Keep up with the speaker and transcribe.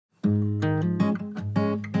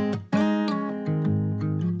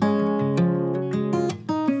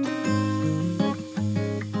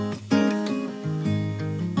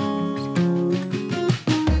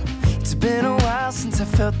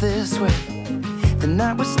felt this way. The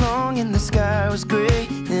night was long and the sky was gray,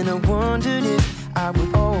 and I wondered if I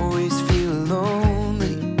would always feel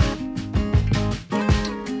lonely.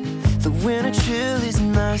 The winter chill is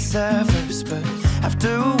nice at first, but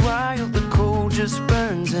after a while the cold just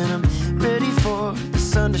burns, and I'm ready for the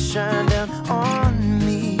sun to shine down on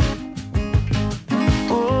me.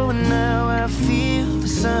 Oh, and now I feel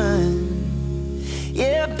the sun.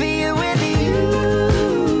 Yeah, being with you.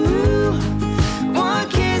 One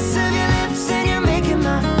kiss of your lips and you're making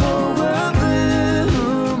my whole world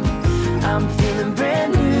bloom. I'm feeling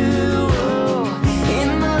brand new, oh, in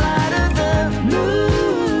the light of the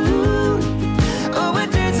moon. Oh,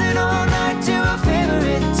 we're dancing all night to our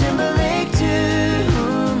favorite Timberlake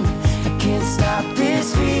tune. I can't stop this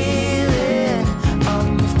feeling,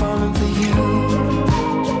 I'm falling for you.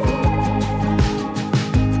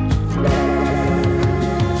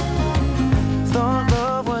 Thought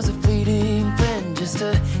love was a fleeting friend, just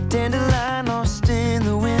a dandelion lost in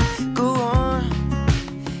the wind. Go on,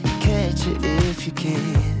 catch it if you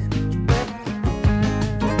can.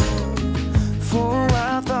 For a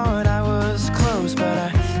while thought I was close, but I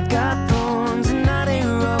got thorns and not a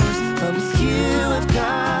rose. But with you I've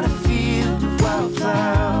got a field of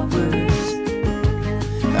wildflowers.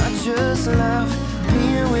 I just love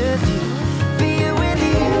being with you, being with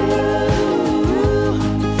you.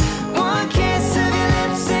 One kiss of your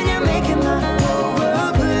lips and you're making my whole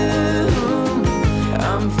world bloom.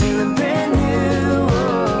 I'm feeling brand new,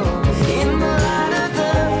 oh, in the light of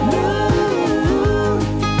the moon.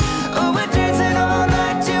 Oh, we're dancing all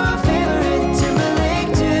night to our favorite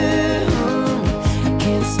Timberlake tune. I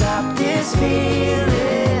can't stop this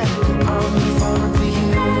feeling, I'm falling for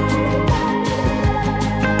you.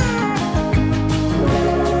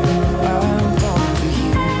 I'm falling for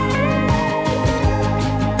you.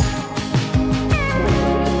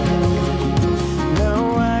 Now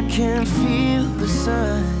I can feel the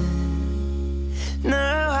sun.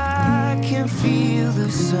 Now I can feel the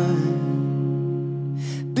sun.